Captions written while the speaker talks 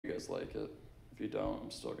guys like it. If you don't,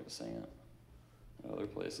 I'm still going to sing it in other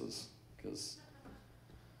places because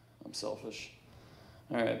I'm selfish.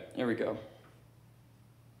 All right, here we go.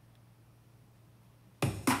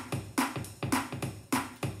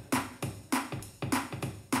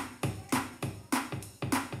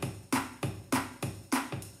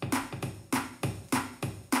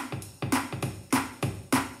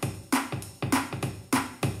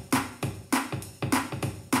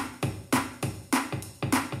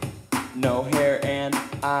 No hair and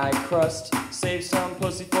eye crust, save some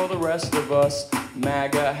pussy for the rest of us.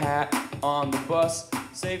 MAGA hat on the bus,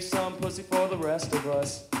 save some pussy for the rest of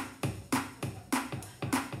us.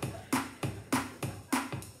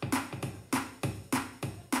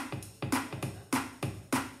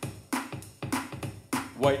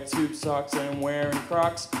 White tube socks and wearing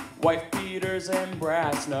Crocs, wife beaters and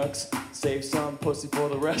brass knucks, save some pussy for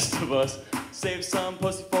the rest of us. Save some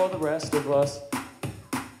pussy for the rest of us.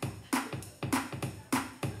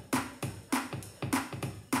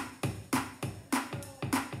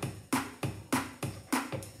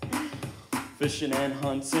 Fishing and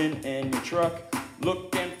hunting in your truck,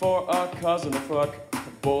 looking for a cousin to fuck.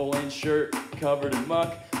 A bowling shirt covered in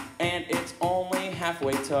muck, and it's only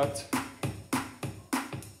halfway tucked.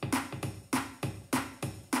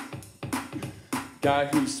 Guy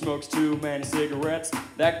who smokes too many cigarettes,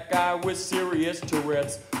 that guy with serious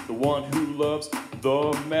Tourette's. The one who loves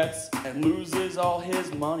the Mets and loses all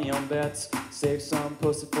his money on bets. Save some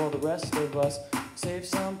pussy for the rest of us. Save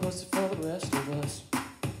some pussy for the rest of us.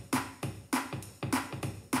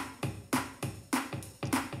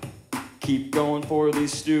 Keep going for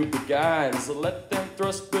these stupid guys. Let them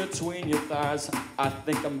thrust between your thighs. I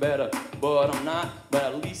think I'm better, but I'm not. But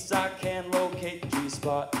at least I can locate the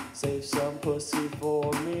G-spot. Save some pussy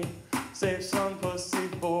for me. Save some pussy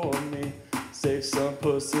for me. Save some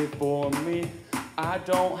pussy for me. I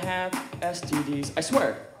don't have STDs, I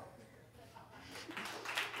swear.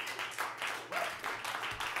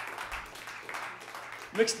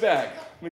 Mixed bag.